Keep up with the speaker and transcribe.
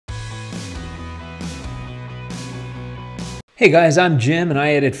Hey guys, I'm Jim and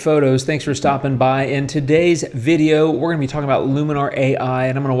I edit photos. Thanks for stopping by. In today's video, we're going to be talking about Luminar AI,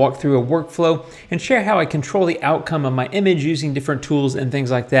 and I'm going to walk through a workflow and share how I control the outcome of my image using different tools and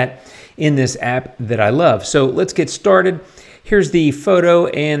things like that in this app that I love. So let's get started. Here's the photo,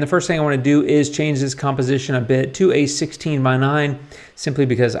 and the first thing I want to do is change this composition a bit to a 16:9, simply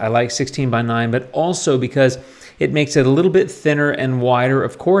because I like 16:9, but also because it makes it a little bit thinner and wider,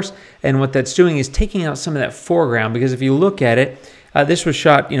 of course, and what that's doing is taking out some of that foreground, because if you look at it, this was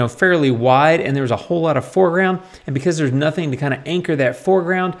shot, fairly wide, and there was a whole lot of foreground, and because there's nothing to kind of anchor that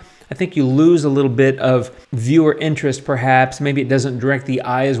foreground, I think you lose a little bit of viewer interest, perhaps. Maybe it doesn't direct the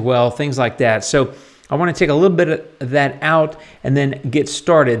eye as well, things like that. So I want to take a little bit of that out and then get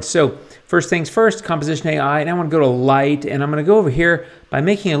started. So first things first, Composition AI, and I want to go to light, and I'm going to go over here by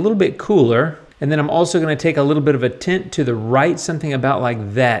making it a little bit cooler. And then I'm also going to take a little bit of a tint to the right, something about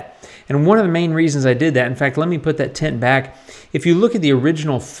like that. And one of the main reasons I did that, in fact, let me put that tint back. If you look at the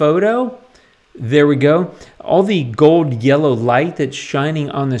original photo, there we go. All the gold yellow light that's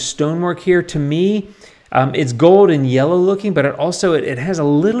shining on the stonework here, to me, it's gold and yellow looking, but it has a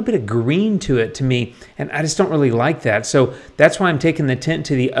little bit of green to it to me, and I just don't really like that. So that's why I'm taking the tint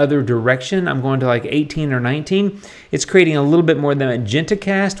to the other direction. I'm going to like 18 or 19. It's creating a little bit more than magenta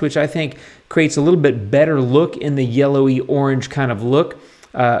cast, which I think creates a little bit better look in the yellowy orange kind of look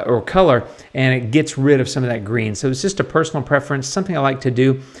or color, and it gets rid of some of that green. So it's just a personal preference, something I like to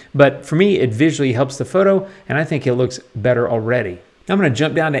do, but for me, it visually helps the photo, and I think it looks better already. Now I'm going to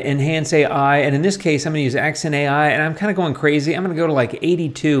jump down to Enhance AI, and in this case, I'm going to use Accent AI, and I'm kind of going crazy. I'm going to go to like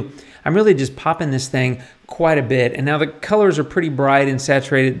 82. I'm really just popping this thing quite a bit, and now the colors are pretty bright and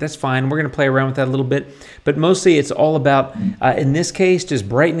saturated. That's fine. We're going to play around with that a little bit, but mostly it's all about, in this case, just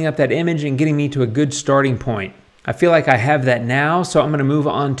brightening up that image and getting me to a good starting point. I feel like I have that now, so I'm going to move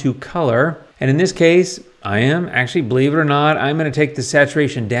on to color, and in this case, I am actually, believe it or not, I'm going to take the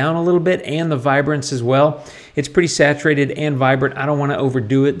saturation down a little bit and the vibrance as well. It's pretty saturated and vibrant. I don't want to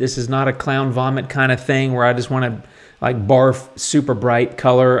overdo it. This is not a clown vomit kind of thing where I just want to like barf super bright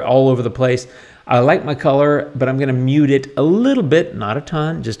color all over the place. I like my color, but I'm going to mute it a little bit, not a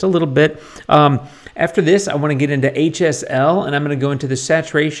ton, just a little bit. After this, I want to get into HSL, and I'm going to go into the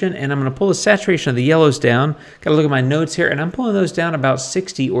saturation, and I'm going to pull the saturation of the yellows down. Got to look at my notes here, and I'm pulling those down about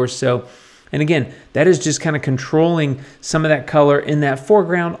 60 or so. And again, that is just kind of controlling some of that color in that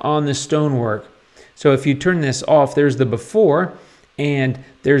foreground on the stonework. So if you turn this off, there's the before and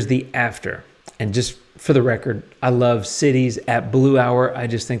there's the after. And just for the record, I love cities at blue hour. I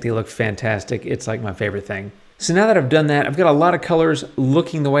just think they look fantastic. It's like my favorite thing. So now that I've done that, I've got a lot of colors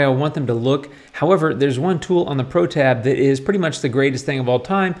looking the way I want them to look. However, there's one tool on the Pro tab that is pretty much the greatest thing of all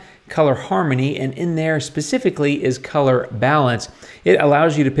time, Color Harmony, and in there specifically is Color Balance. It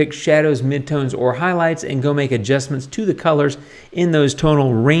allows you to pick shadows, midtones, or highlights and go make adjustments to the colors in those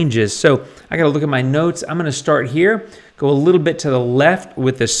tonal ranges. So I got to look at my notes. I'm going to start here, go a little bit to the left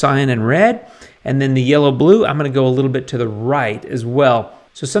with the cyan and red, and then the yellow blue, I'm going to go a little bit to the right as well.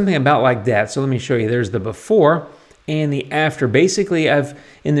 So something about like that. So let me show you. There's the before and the after. Basically, I've,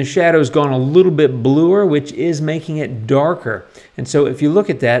 in the shadows, gone a little bit bluer, which is making it darker. And so if you look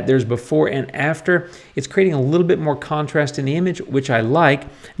at that, there's before and after. It's creating a little bit more contrast in the image, which I like.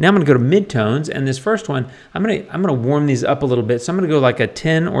 Now I'm going to go to midtones, and this first one, I'm going to warm these up a little bit. So I'm going to go like a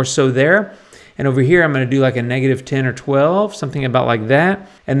 10 or so there. And over here, I'm going to do like a negative 10 or 12, something about like that.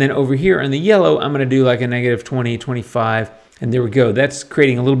 And then over here in the yellow, I'm going to do like a negative 20, 25. And there we go. That's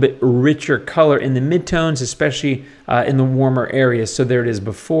creating a little bit richer color in the midtones, especially in the warmer areas. So there it is,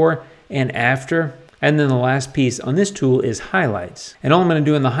 before and after. And then the last piece on this tool is highlights. And all I'm going to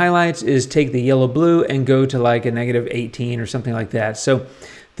do in the highlights is take the yellow blue and go to like a negative 18 or something like that. So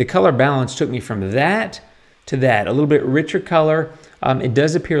the color balance took me from that to that, a little bit richer color. It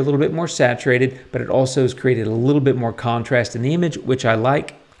does appear a little bit more saturated, but it also has created a little bit more contrast in the image, which I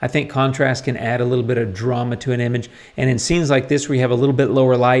like. I think contrast can add a little bit of drama to an image. And in scenes like this where you have a little bit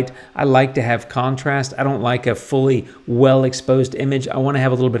lower light, I like to have contrast. I don't like a fully well-exposed image. I want to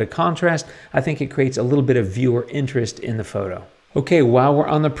have a little bit of contrast. I think it creates a little bit of viewer interest in the photo. Okay, while we're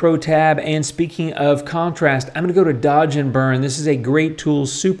on the Pro tab, and speaking of contrast, I'm going to go to Dodge and Burn. This is a great tool,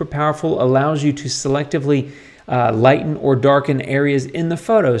 super powerful, allows you to selectively lighten or darken areas in the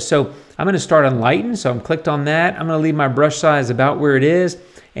photo. So I'm going to start on lighten, so I'm clicked on that. I'm going to leave my brush size about where it is.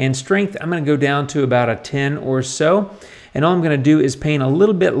 And strength, I'm going to go down to about a 10 or so. And all I'm going to do is paint a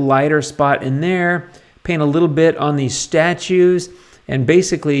little bit lighter spot in there, paint a little bit on these statues, and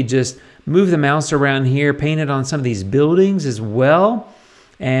basically just move the mouse around here, paint it on some of these buildings as well,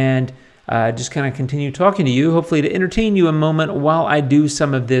 and just kind of continue talking to you, hopefully to entertain you a moment while I do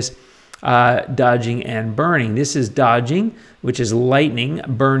some of this dodging and burning. This is dodging, which is lightning.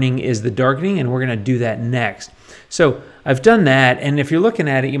 Burning is the darkening, and we're going to do that next. So I've done that, and if you're looking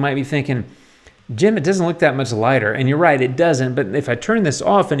at it, you might be thinking, Jim, it doesn't look that much lighter. And you're right, it doesn't. But if I turn this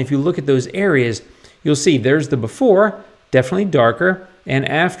off, and if you look at those areas, you'll see there's the before, definitely darker, and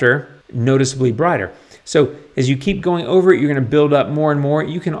after, noticeably brighter. So as you keep going over it, you're going to build up more and more.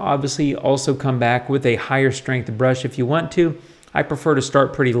 You can obviously also come back with a higher strength brush if you want to. I prefer to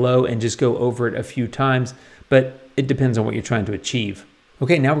start pretty low and just go over it a few times, but it depends on what you're trying to achieve.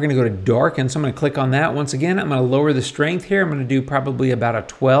 Okay, now we're going to go to darken. So I'm going to click on that. Once again, I'm going to lower the strength here. I'm going to do probably about a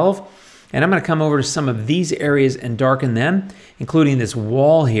 12. And I'm going to come over to some of these areas and darken them, including this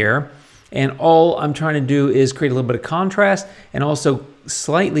wall here. And all I'm trying to do is create a little bit of contrast and also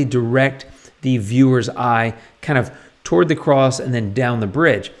slightly direct the viewer's eye kind of toward the cross and then down the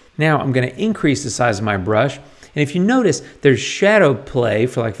bridge. Now I'm going to increase the size of my brush. And if you notice, there's shadow play,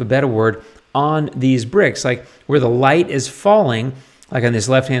 for lack of a better word, on these bricks, like where the light is falling, like on this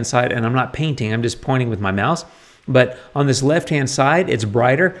left-hand side, and I'm not painting, I'm just pointing with my mouse. But on this left-hand side, it's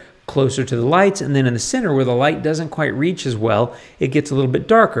brighter, closer to the lights, and then in the center where the light doesn't quite reach as well, it gets a little bit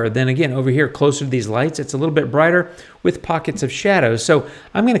darker. Then again, over here closer to these lights, it's a little bit brighter with pockets of shadows. So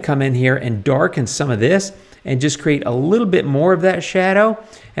I'm going to come in here and darken some of this and just create a little bit more of that shadow.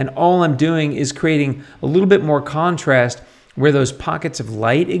 And all I'm doing is creating a little bit more contrast where those pockets of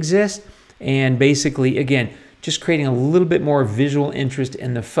light exist. And basically, again, just creating a little bit more visual interest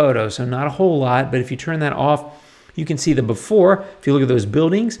in the photo. So not a whole lot, but if you turn that off, you can see the before. If you look at those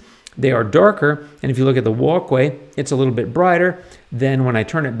buildings, they are darker. And if you look at the walkway, it's a little bit brighter. Then when I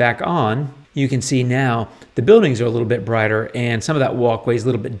turn it back on, you can see now the buildings are a little bit brighter and some of that walkway is a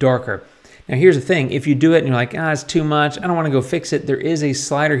little bit darker. Now here's the thing, if you do it and you're like, it's too much, I don't want to go fix it, there is a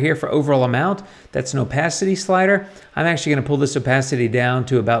slider here for overall amount. That's an opacity slider. I'm actually going to pull this opacity down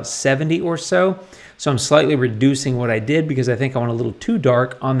to about 70 or so. So I'm slightly reducing what I did because I think I want a little too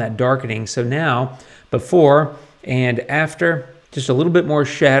dark on that darkening. So now, before and after, just a little bit more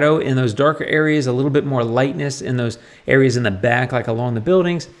shadow in those darker areas, a little bit more lightness in those areas in the back, like along the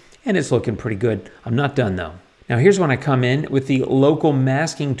buildings, and it's looking pretty good. I'm not done though. Now here's when I come in with the local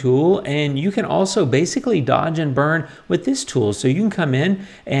masking tool, and you can also basically dodge and burn with this tool. So you can come in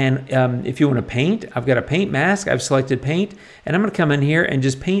and if you want to paint, I've got a paint mask, I've selected paint, and I'm going to come in here and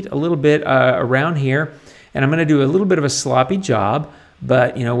just paint a little bit around here, and I'm going to do a little bit of a sloppy job,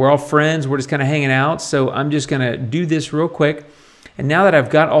 but you know, we're all friends, we're just kind of hanging out, so I'm just going to do this real quick. And now that I've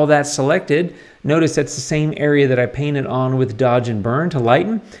got all that selected, notice that's the same area that I painted on with dodge and burn to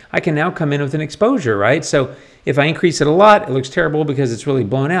lighten. I can now come in with an exposure, right? So if I increase it a lot, it looks terrible because it's really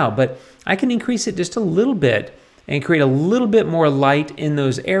blown out, but I can increase it just a little bit and create a little bit more light in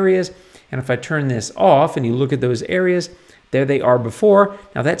those areas. And if I turn this off and you look at those areas, there they are before.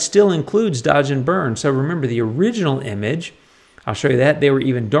 Now that still includes dodge and burn. So remember the original image, I'll show you that, they were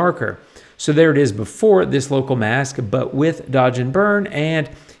even darker. So there it is before this local mask, but with dodge and burn, and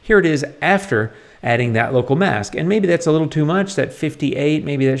here it is after adding that local mask. And maybe that's a little too much, that 58,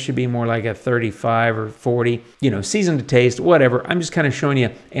 maybe that should be more like a 35 or 40, you know, season to taste, whatever. I'm just kind of showing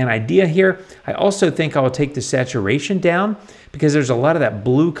you an idea here. I also think I'll take the saturation down because there's a lot of that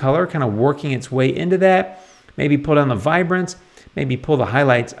blue color kind of working its way into that. Maybe pull down the vibrance, maybe pull the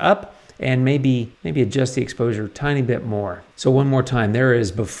highlights up, and maybe adjust the exposure a tiny bit more. So one more time, there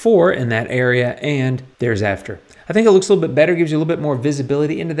is before in that area and there's after. I think it looks a little bit better, gives you a little bit more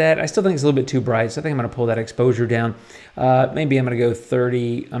visibility into that. I still think it's a little bit too bright, so I think I'm gonna pull that exposure down. Maybe I'm gonna go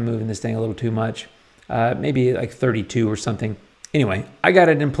 30, I'm moving this thing a little too much. Maybe like 32 or something. Anyway, I got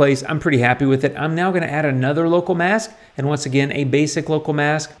it in place. I'm pretty happy with it. I'm now gonna add another local mask, and once again, a basic local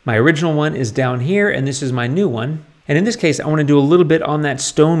mask. My original one is down here, and this is my new one. And in this case, I want to do a little bit on that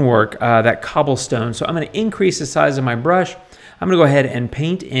stonework, that cobblestone. So I'm going to increase the size of my brush. I'm going to go ahead and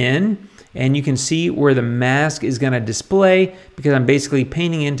paint in, and you can see where the mask is going to display because I'm basically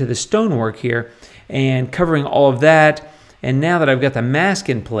painting into the stonework here and covering all of that. And now that I've got the mask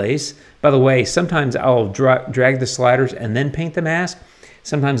in place, by the way, sometimes I'll drag the sliders and then paint the mask.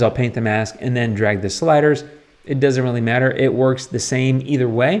 Sometimes I'll paint the mask and then drag the sliders. It doesn't really matter. It works the same either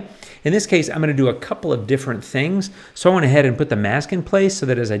way. In this case, I'm going to do a couple of different things. So I went ahead and put the mask in place so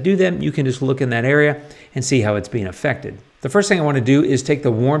that as I do them, you can just look in that area and see how it's being affected. The first thing I want to do is take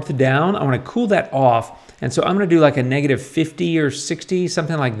the warmth down. I want to cool that off. And so I'm going to do like a -50 or 60,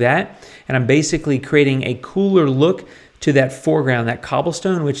 something like that. And I'm basically creating a cooler look to that foreground, that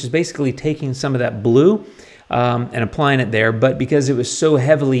cobblestone, which is basically taking some of that blue and applying it there, but because it was so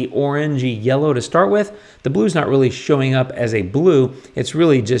heavily orangey yellow to start with, the blue's not really showing up as a blue. It's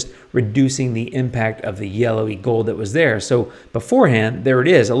really just reducing the impact of the yellowy gold that was there. So beforehand, there it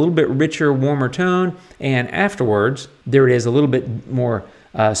is, a little bit richer, warmer tone, and afterwards, there it is, a little bit more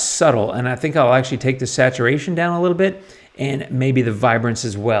subtle. And I think I'll actually take the saturation down a little bit and maybe the vibrance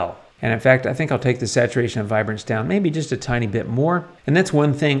as well. And in fact, I think I'll take the saturation and vibrance down maybe just a tiny bit more. And that's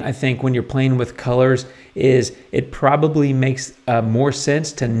one thing I think when you're playing with colors is it probably makes more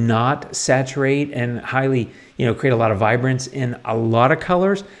sense to not saturate and highly, create a lot of vibrance in a lot of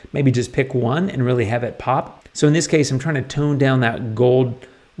colors. Maybe just pick one and really have it pop. So in this case, I'm trying to tone down that gold,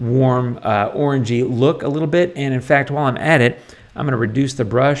 warm, orangey look a little bit. And in fact, while I'm at it, I'm going to reduce the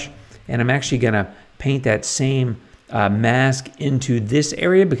brush and I'm actually going to paint that same mask into this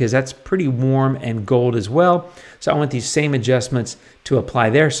area because that's pretty warm and gold as well. So I want these same adjustments to apply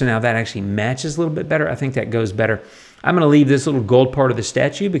there. So now that actually matches a little bit better. I think that goes better. I'm going to leave this little gold part of the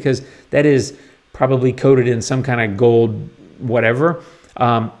statue because that is probably coated in some kind of gold whatever.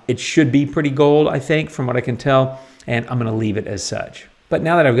 It should be pretty gold, I think, from what I can tell, and I'm going to leave it as such. But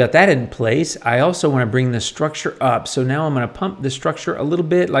now that I've got that in place, I also want to bring the structure up. So now I'm going to pump the structure a little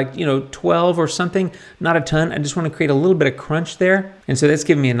bit, like, 12 or something, not a ton. I just want to create a little bit of crunch there. And so that's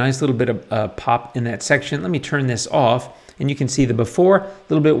giving me a nice little bit of pop in that section. Let me turn this off. And you can see the before, a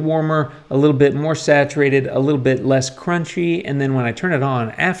little bit warmer, a little bit more saturated, a little bit less crunchy. And then when I turn it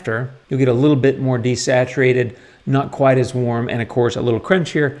on after, you'll get a little bit more desaturated, not quite as warm, and of course a little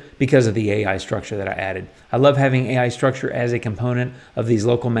crunchier because of the AI structure that I added. I love having AI structure as a component of these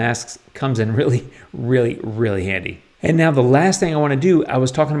local masks. Comes in really, really, really handy. And now the last thing I want to do, I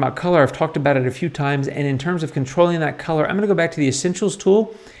was talking about color. I've talked about it a few times. And in terms of controlling that color, I'm going to go back to the Essentials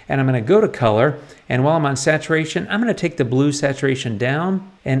tool and I'm going to go to color. And while I'm on saturation, I'm going to take the blue saturation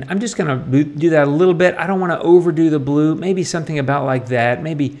down. And I'm just going to do that a little bit. I don't want to overdo the blue. Maybe something about like that.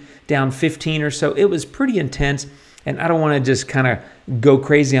 Maybe down 15 or so. It was pretty intense. And I don't want to just kind of go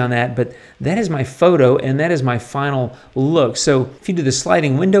crazy on that, but that is my photo and that is my final look. So if you do the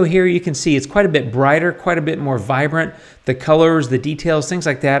sliding window here, you can see it's quite a bit brighter, quite a bit more vibrant. The colors, the details, things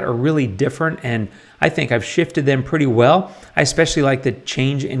like that are really different, and I think I've shifted them pretty well. I especially like the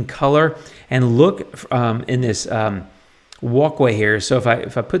change in color and look in this walkway here. So if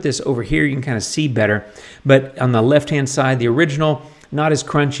I put this over here, you can kind of see better. But on the left-hand side, the original, not as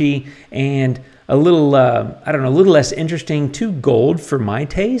crunchy and a little, I don't know, a little less interesting to gold for my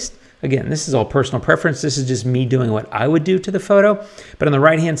taste. Again, this is all personal preference. This is just me doing what I would do to the photo. But on the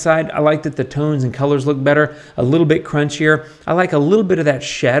right-hand side, I like that the tones and colors look better, a little bit crunchier. I like a little bit of that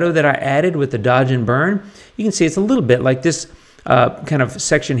shadow that I added with the dodge and burn. You can see it's a little bit like this kind of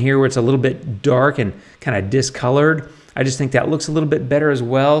section here where it's a little bit dark and kind of discolored. I just think that looks a little bit better as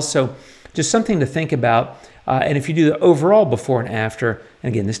well. So just something to think about. And if you do the overall before and after,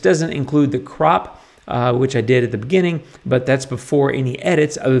 and again, this doesn't include the crop, which I did at the beginning, but that's before any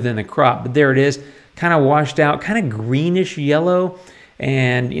edits other than the crop. But there it is, kind of washed out, kind of greenish yellow,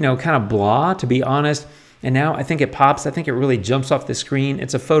 and kind of blah, to be honest. And now I think it pops. I think it really jumps off the screen.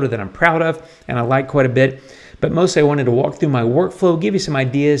 It's a photo that I'm proud of and I like quite a bit. But mostly I wanted to walk through my workflow, give you some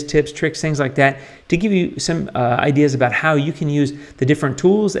ideas, tips, tricks, things like that, to give you some ideas about how you can use the different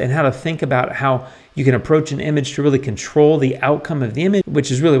tools and how to think about how you can approach an image to really control the outcome of the image,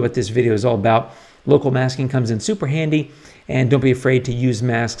 which is really what this video is all about. Local masking comes in super handy, and don't be afraid to use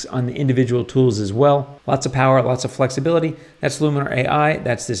masks on the individual tools as well. Lots of power, lots of flexibility. That's Luminar AI.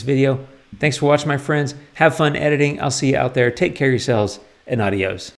 That's this video. Thanks for watching, my friends. Have fun editing. I'll see you out there. Take care of yourselves, and adios.